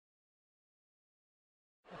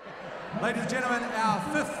Ladies and gentlemen, our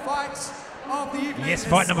 5th fight of the evening. Yes,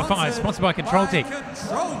 fight number 5, sponsored by Control Tech.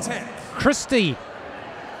 Kristy.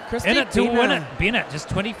 In it to win it. Bennett, just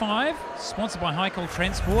 25, sponsored by High Call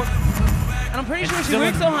Transport. And I'm pretty sure she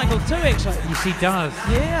works on High Call too, actually. Yes, she does.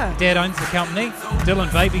 Yeah. Dad owns the company. Dylan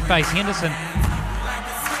Babyface Henderson,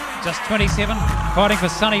 just 27, fighting for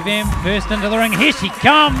Sunny Vam, first into the ring. Here she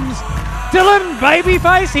comes, Dylan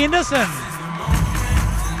Babyface Henderson.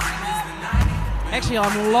 Actually,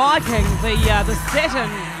 I'm liking the satin.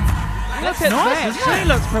 That's nice, isn't it? She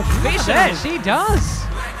looks professional. She does.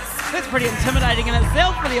 That's pretty intimidating in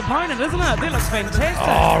itself for the opponent, isn't it? That looks fantastic.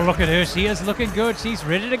 Oh, look at her. She is looking good. She's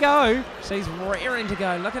ready to go. She's raring to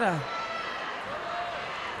go. Look at her.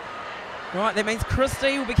 Right, that means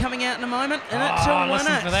Kristy will be coming out in a moment. In it to win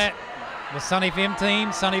listen it. for that. The Sunny Vam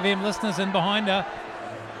team, Sunny Vam listeners in behind her.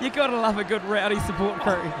 You gotta love a good rowdy support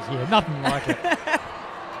crew. Yeah, nothing like it.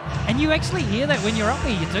 And you actually hear that when you're up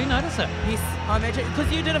there. You do notice it. Yes, I imagine.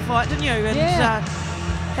 Because you did a fight, didn't you? And, yeah.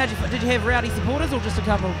 Did you have rowdy supporters or just a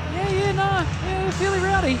couple? Yeah, fairly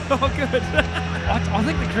rowdy. Oh, good. I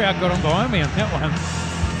think the crowd got on behind me on that one.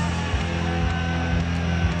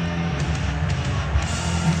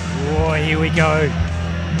 Oh, here we go.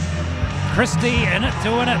 Kristy in it,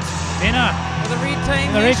 doing it. Benner. For the red team.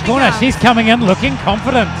 In the red corner, she's coming in looking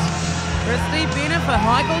confident. Kristy Benner for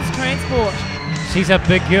High Calls Transport. She's a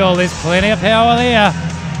big girl, there's plenty of power there.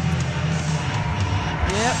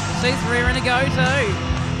 Yep, she's raring to go too.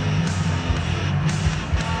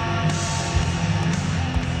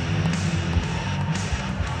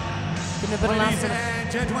 Ladies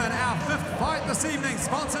and gentlemen, our 5th fight this evening,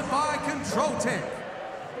 sponsored by Control Tech.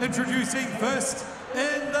 Introducing first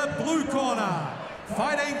in the blue corner,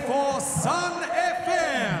 fighting for Sun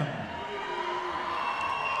FM.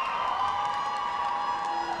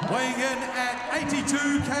 Weighing in at 82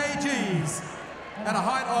 kgs at a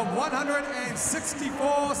height of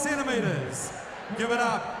 164 centimeters. Give it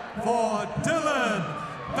up for Dylan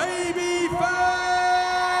Babyface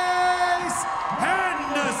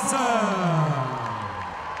Henderson.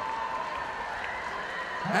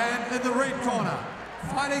 And in the red corner,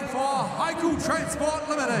 fighting for High Call Transport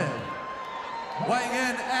Limited, weighing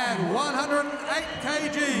in at 108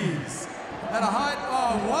 kgs at a height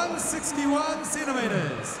of 161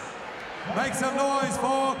 centimeters. Make some noise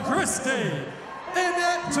for Kristy. In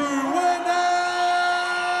it to win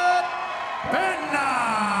it, Benner.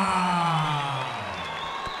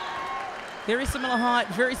 Very similar height,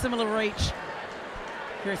 very similar reach,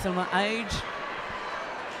 very similar age.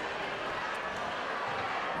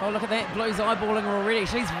 Oh, look at that. Blue's eyeballing her already.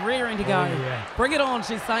 She's rearing to go. Oh, yeah. Bring it on,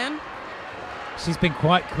 she's saying. She's been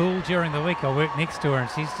quite cool during the week. I worked next to her and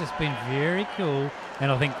she's just been very cool and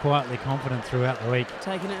I think quietly confident throughout the week.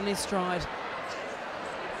 Taking it in their stride.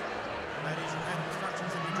 Ladies, you have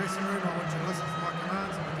instructions in the dressing room. I want you to listen for my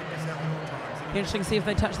commands and keep yourself at all times. Interesting to see if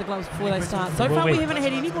they touch the gloves before they start. So far we haven't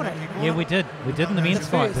had anybody. Yeah, we did. We did in the men's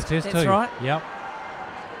fight, the first two. That's right. Yep.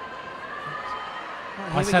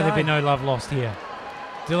 Right, I say there'd be no love lost here.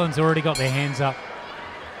 Dylan's already got their hands up.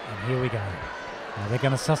 And here we go. Now they're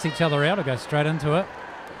going to suss each other out or go straight into it.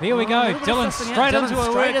 There we go. Dylan straight into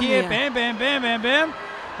her work here. Bam, bam, bam, bam, bam.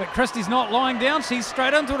 But Kristy's not lying down. She's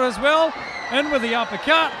straight into it as well. In with the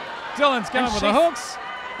uppercut. Dylan's going with the hooks.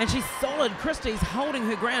 And she's solid. Kristy's holding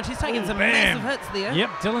her ground. She's taking some massive hits there. Yep,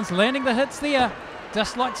 Dylan's landing the hits there.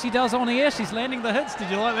 Just like she does on air. She's landing the hits. Did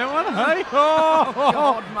you like that one? Hey? Oh,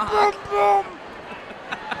 God, Mark. Boom, boom.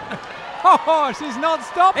 Oh, she's not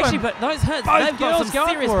stopping. Actually, but those hits, both they've got some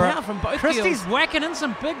serious power from both girls. Kristy's whacking in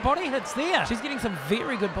some big body hits there. She's getting some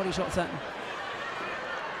very good body shots in.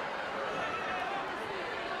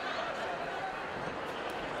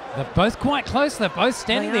 They're both quite close. They're both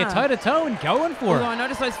standing there toe-to-toe and going for it. Although I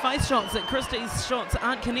noticed those face shots, that Kristy's shots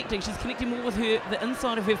aren't connecting. She's connecting more with the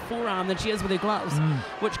inside of her forearm than she is with her gloves,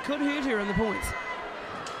 which could hurt her in the points.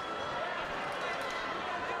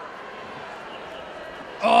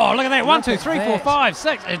 Oh, look at that. 1, 2, 3, 4, 5,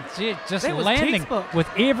 6. It's just landing with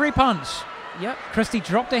every punch. Yep. Kristy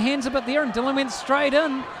dropped her hands a bit there and Dylan went straight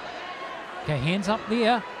in. Okay, hands up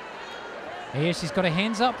there. Yeah, she's got her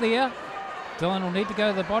hands up there. Dylan will need to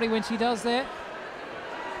go to the body when she does that.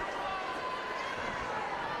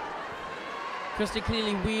 Kristy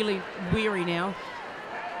clearly weary now.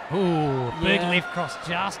 Ooh, big left cross,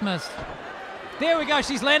 just missed. There we go,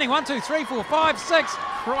 she's landing. 1, 2, 3, 4, 5, 6.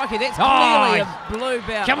 Crikey, that's clearly a blue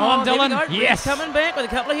bout. Come on, Dylan. Yes. Red's coming back with a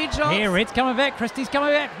couple of head shots. Yeah, Red's coming back. Kristy's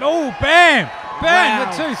coming back. Oh, bam. Bang.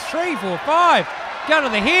 Wow. 2, 3, 4, 5. Go to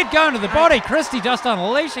the head, going to the body. Kristy just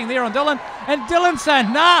unleashing there on Dylan. And Dylan's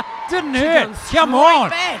saying, nah, didn't hurt. Come on.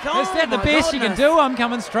 Is that the best you can do? I'm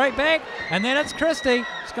coming straight back. And then it's Kristy.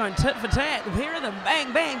 She's going tit for tat. The pair of them,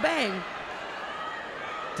 bang, bang, bang.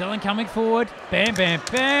 Dylan coming forward. Bam, bam,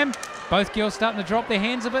 bam. Both girls starting to drop their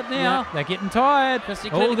hands a bit now. They're getting tired.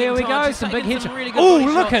 Oh, there we go. Some big hits. Really oh,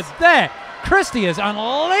 look at that. Kristy is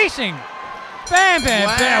unleashing. Bam,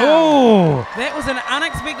 bam, bam. Oh. That was an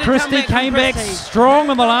unexpected Kristy comeback came from back Kristy. strong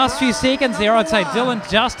in the last few seconds there. I'd say Dylan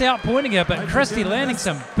just outpointing her, but Kristy landing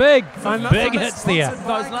some big hits there.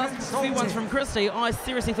 Those last few ones from Kristy, I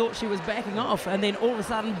seriously thought she was backing off, and then all of a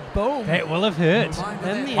sudden, boom. That will have hurt.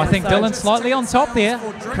 In there. I think So Dylan's slightly on top there.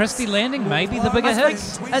 Kristy landing maybe the bigger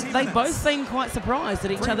hits. they both seem quite surprised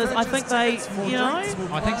at each other. I think they, you know.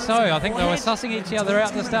 I think so. I think they were sussing each other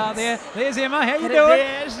out to start there. There's Emma. How you Hit it doing?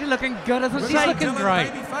 there. She's looking good, isn't she? She's looking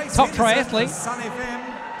great. Top triathlete.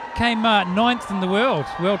 Came 9th in the world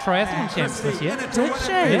triathlon champs this year. Did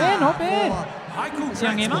she? Yeah, not bad. It's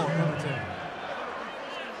young Emma.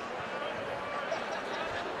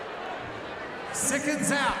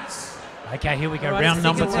 Seconds out. Okay, here we go. Right, Round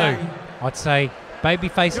number 2. second I'd say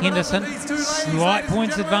Babyface Henderson, slight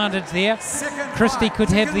points advantage there. Kristy could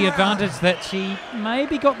have the advantage that she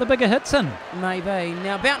maybe got the bigger hits in. Maybe.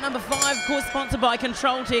 Now, bout number 5, of course, sponsored by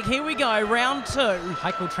Control Tech. Here we go, round 2.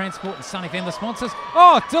 Haiku Transport and Sunny Fan, the sponsors.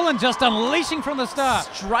 Oh, Dylan just unleashing from the start.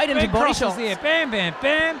 Straight into Big body crosses shots. there. Bam, bam,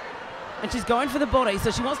 bam. And she's going for the body,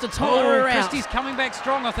 so she wants to tire her out. Kristy's coming back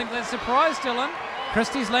strong. I think that surprised Dylan.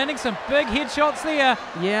 Kristy's landing some big headshots there.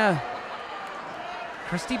 Yeah.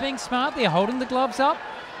 Kristy being smart there, holding the gloves up.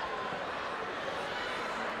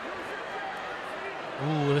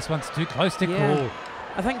 Ooh, this one's too close to call.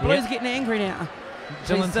 I think Blue's getting angry now.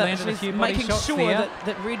 Dylan's landed a few body making shots sure there.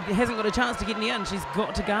 that Red hasn't got a chance to get any in. She's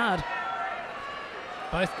got to guard.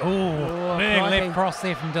 Both. Oh, big crikey. left cross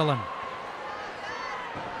there from Dylan.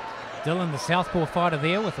 Dylan, the southpaw fighter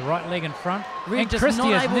there with the right leg in front. Red And just Kristy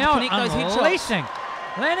not is able to now connect those headshots. unleashing.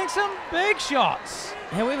 Landing some big shots.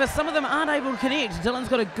 However, some of them aren't able to connect. Dylan's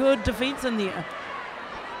got a good defence in there.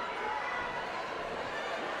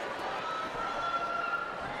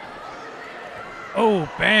 Oh,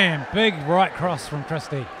 bam. Big right cross from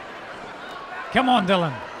Kristy. Come on,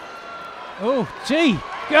 Dylan. Oh, gee.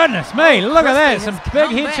 Goodness me. Look at that. Kristy Some has big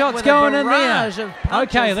come back headshots with a going in there. barrage of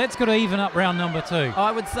punches. Okay, that's got to even up round number 2.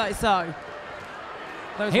 I would say so.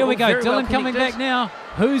 Those Here were we all go. very well Dylan coming connected. back now.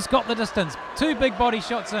 Who's got the distance? 2 big body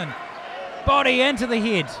shots in. Body and to the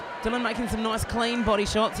head. Dylan making some nice clean body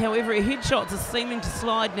shots. However, her headshots are seeming to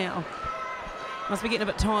slide now. Must be getting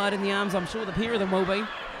a bit tired in the arms. I'm sure the pair of them will be.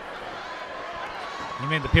 You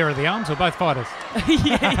mean the pair of the arms or both fighters?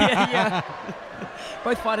 yeah.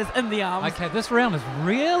 Both fighters in the arms. Okay, this round is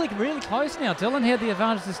really, really close now. Dylan had the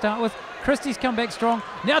advantage to start with. Kristy's come back strong.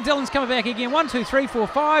 Now Dylan's coming back again. 1, 2, 3, 4,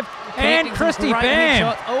 5. And Connecting some Kristy, great bam!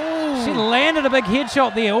 headshots. Oh, She landed a big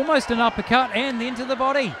headshot there, almost an uppercut, and then to the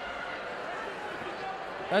body.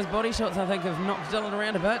 those body shots, I think, have knocked Dylan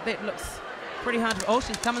around a bit. That looks pretty hard to... Oh,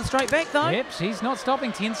 she's coming straight back, though. Yep, she's not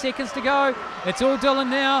stopping. 10 seconds to go. It's all Dylan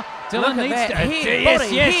now. Dylan Look at needs that. to... Head, yes,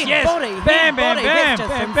 body, yes, head, yes. body, bam, head, bam, body. bam, That's just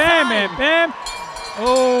bam, bam, bam, insane. bam.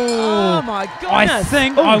 Oh, Oh, my goodness. I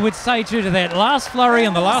think Ooh. I would say due to that last flurry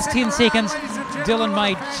in the last 10 seconds, Dylan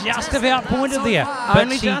may just have outpointed there. But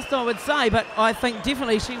Only just, I would say, but I think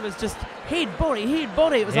definitely she was just head, body.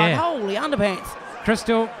 It was like, Yeah. holy underpants.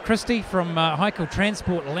 Kristy from Haiku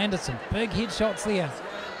Transport landed some big headshots there.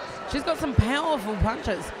 She's got some powerful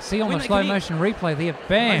punches. See on When the they slow connect. motion replay there,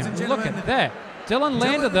 bam, look at that. Dylan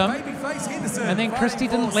landed them, and then Kristy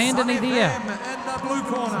didn't land any there. In the blue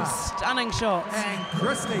corner. Stunning shots. And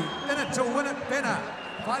Kristy in it to win it better.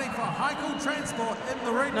 Fighting for Haiku Transport in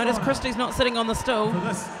the red Notice corner. Kristy's not sitting on the stool. For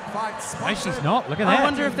this fight No, sponsored she's not. Look at I that.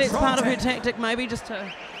 wonder if that's part of her tactic, maybe, just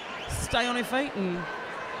to stay on her feet and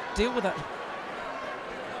deal with it.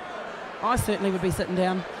 I certainly would be sitting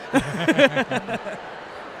down.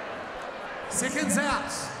 Seconds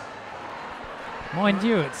out. Mind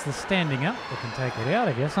you, it's the standing up that can take it out,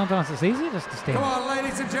 I guess. Sometimes it's easier just to stand Come up. on,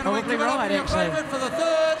 ladies and gentlemen. Probably give it up right, for your actually. favourite for the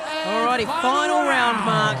third and Alrighty, final round,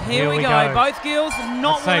 Mark. Here we go. go. Both girls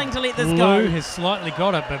not I'd say willing to let this Blue go. has slightly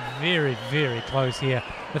got it, but very, very close here.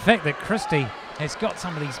 The fact that Kristy has got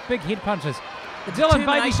some of these big head punches. Dylan determination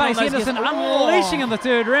on Babyface those Henderson girls. Oh. unleashing in the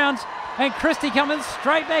third round, and Kristy coming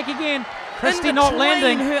straight back again. Kristy not between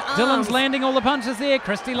landing. her Dylan's arms. landing all the punches there.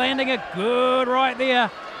 Kristy landing a good right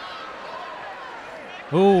there.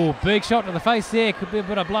 Oh, big shot to the face there. Could be a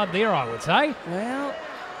bit of blood there, I would say. Well,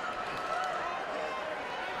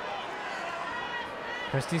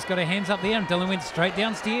 Kristy's got her hands up there, and Dylan went straight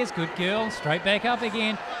downstairs. Good girl. Straight back up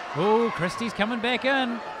again. Oh, Kristy's coming back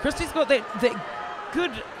in. Kristy's got that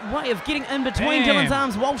good way of getting in between Dylan's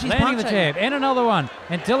arms while she's landing punching. the jab, and another one.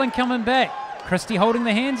 And Dylan coming back. Kristy holding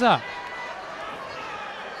the hands up.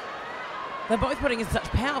 They're both putting in such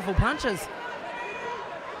powerful punches.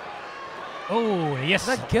 Oh, yes.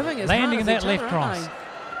 They're giving as landing hard that as each left other, cross. aren't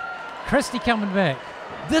Kristy coming back.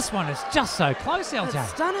 This one is just so close, they? LJ.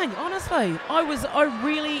 It's stunning, honestly. I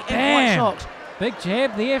really am Bam. quite shocked. Big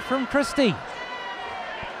jab there from Kristy.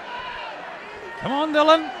 Come on,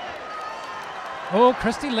 Dylan. Oh,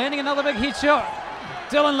 Kristy landing another big headshot.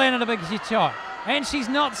 Dylan landing a big headshot. And she's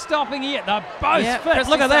not stopping yet. They're both fit. Kristy's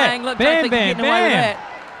Look at saying, that. Look, Bam, don't think you're bam, getting away with bam. that.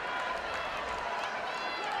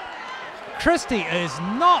 Kristy is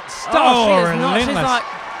not Oh, stopping. she is not. She's like,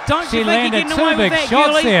 don't She you think you're landed getting two away with big that, shots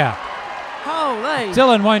girlie? there. Holy.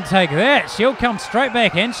 Dylan won't take that. She'll come straight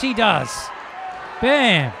back, and she does.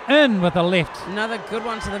 Bam. In with the left. Another good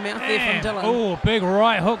one to the mouth there from Dylan. Oh, big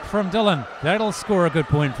right hook from Dylan. That'll score a good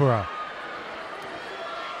point for her.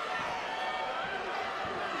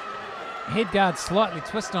 Head guard slightly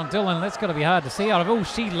twist on Dylan. That's got to be hard to see out of. Oh,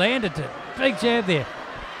 she landed it. Big jab there.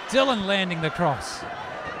 Dylan landing the cross.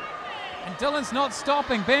 And Dylan's not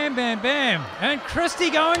stopping. Bam, bam, bam. And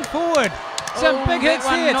Kristy going forward. Some big hits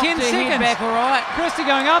there. 10 seconds. Back all right. Kristy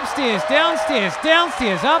going upstairs, downstairs,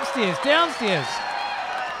 downstairs, upstairs, downstairs,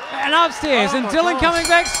 and upstairs. Oh And my Dylan gosh. coming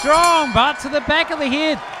back strong, but to the back of the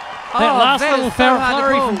head. That last that little is so hard to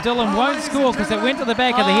flurry call. from Dylan won't score because it went to the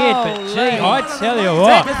back of the head. But gee, Holy. I tell you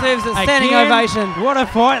That what. deserves a standing Again, ovation. What a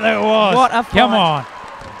fight that was. What a fight. Come on.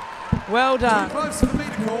 Well Too done. close for me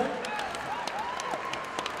to call.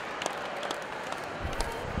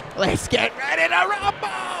 Let's get ready to rumble.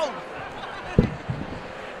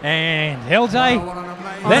 And LJ, Oh, what an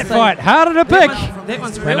amazing- that fight harder to pick That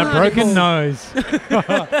one's than real a hard to broken call. nose.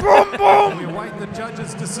 We await the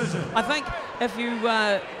judge's decision. I think if you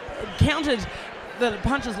counted the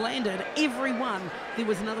punches landed, every one, there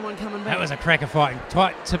was another one coming back. That was a cracker fight.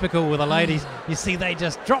 Typical with the ladies. You see, they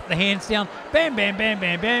just drop the hands down, bam, bam, bam,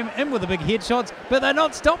 bam, bam, in with the big headshots, but they're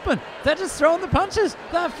not stopping. They're just throwing the punches.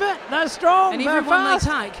 They're fit, they're strong, and they're every one they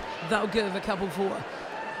fast. take, they'll give a couple for.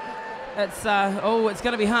 It's it's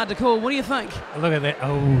going to be hard to call. What do you think? Look at that.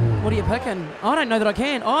 Oh. What are you picking? I don't know that I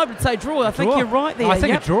can. I would say draw. I think Draw. you're right there. I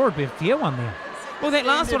think Yep. a draw would be a fair one there. Well, that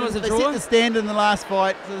last one was a They draw. set the stand in the last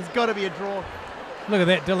fight, so there's got to be a draw. Look at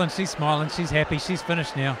that, Dylan. She's smiling. She's happy. She's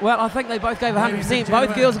finished now. Well, I think they both gave Ladies 100%. and Both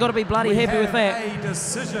gentlemen, girls got to be bloody we happy with have that. a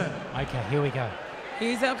decision. Okay, here we go.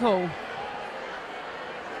 Here's our call.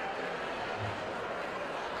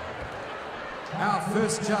 Our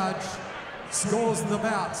first judge scores the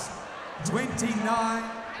bout 29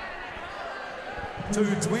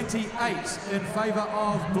 to 28 in favour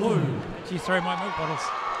of blue. She's throwing my milk bottles.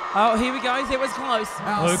 Oh, here we go. That was close.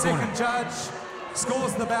 Our Blue second corner. judge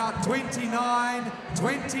scores the bout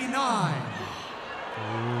 29-29.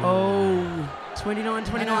 Oh,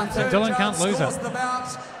 29-29. And our So third Dylan judge can't lose scores it. the bout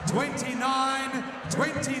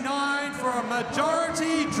 29-29 for a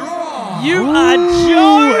majority draw. you Ooh, are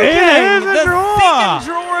joking. it is a the draw. second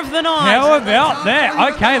draw of the night. How about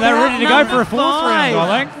that? Okay, they're ready to go for a fourth Number round,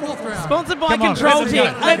 I think. Fourth round. Sponsored by Come on, Control let them go.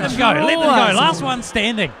 Tech. Let them go. Let them go. Last one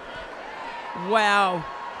standing. Wow.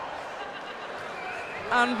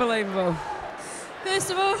 Unbelievable.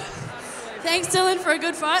 First of all, thanks Dylan for a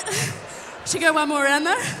good fight. Should go one more round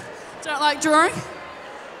though. Don't like drawing.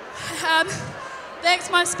 Thanks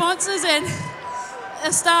my sponsors and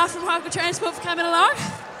the staff from Whakatane Transport for coming along.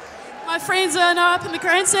 My friends are now up in the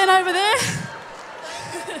grandstand over there.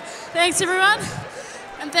 Thanks everyone.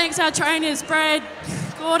 And thanks our trainers, Brad,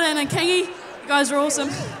 Gordon and Kingy. You guys are awesome.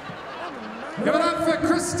 Give it up for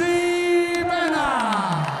Kristy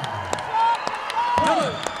Banner.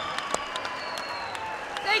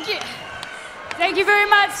 Thank you. Thank you very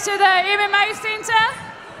much to the MMA Centre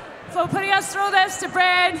for putting us through this, to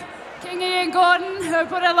Brad, Kingy and Gordon, who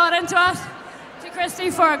put a lot into us, to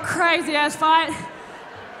Kristy for a crazy-ass fight,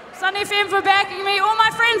 Sunday FM for backing me, all my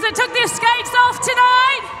friends that took their skates off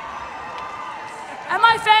tonight, and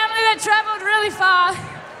my family that travelled really far,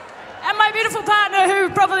 and my beautiful partner who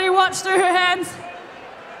probably watched through her hands.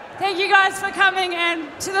 Thank you guys for coming, and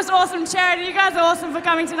to this awesome charity. You guys are awesome for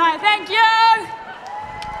coming tonight. Thank you.